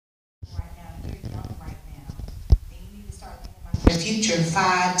future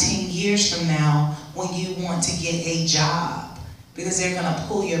 5, 10 years from now when you want to get a job, because they're gonna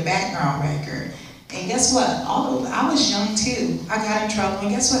pull your background record. And guess what? Although I was young too, I got in trouble, and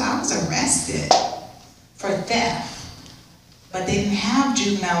guess what? I was arrested for theft. But they didn't have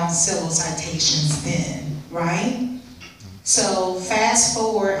juvenile and civil citations then, right? So fast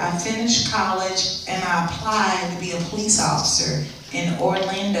forward, I finished college and I applied to be a police officer in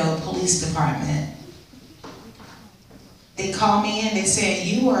Orlando Police Department. They called me in, they said,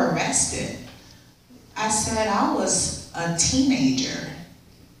 "You were arrested." I said, "I was a teenager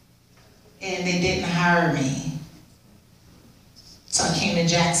and they didn't hire me." So I came to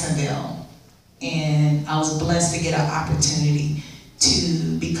Jacksonville, and I was blessed to get an opportunity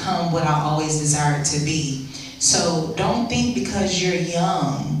to become what I always desired to be. So don't think because you're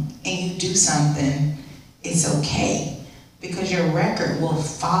young and you do something, it's okay, because your record will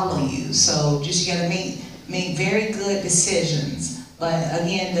follow you. So just you gotta make very good decisions. But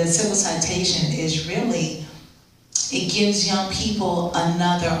again, the civil citation is really, it gives young people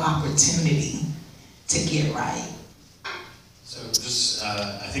another opportunity to get right. So just,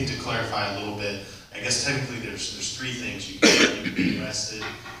 I think to clarify a little bit, I guess technically there's three things you can get. You can be arrested,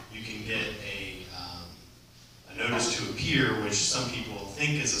 you can get a notice to appear, which some people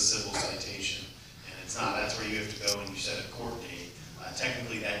think is a civil citation, and it's not. That's where you have to go and you set a court date.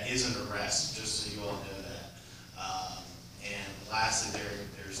 Technically that is an arrest, just so you all know that. And lastly,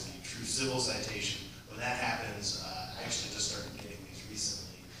 there's the true civil citation. When that happens, I actually just started getting these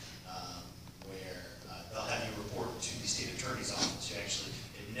recently, where they'll have you report to the state attorney's office.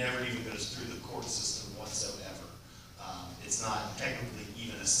 It never even goes through the court system whatsoever. It's not technically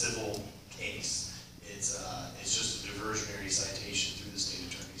even a civil case. It's just a diversionary citation through the state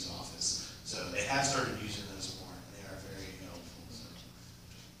attorney's office. So they have started using those more, and they are very helpful.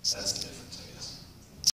 So that's the difference.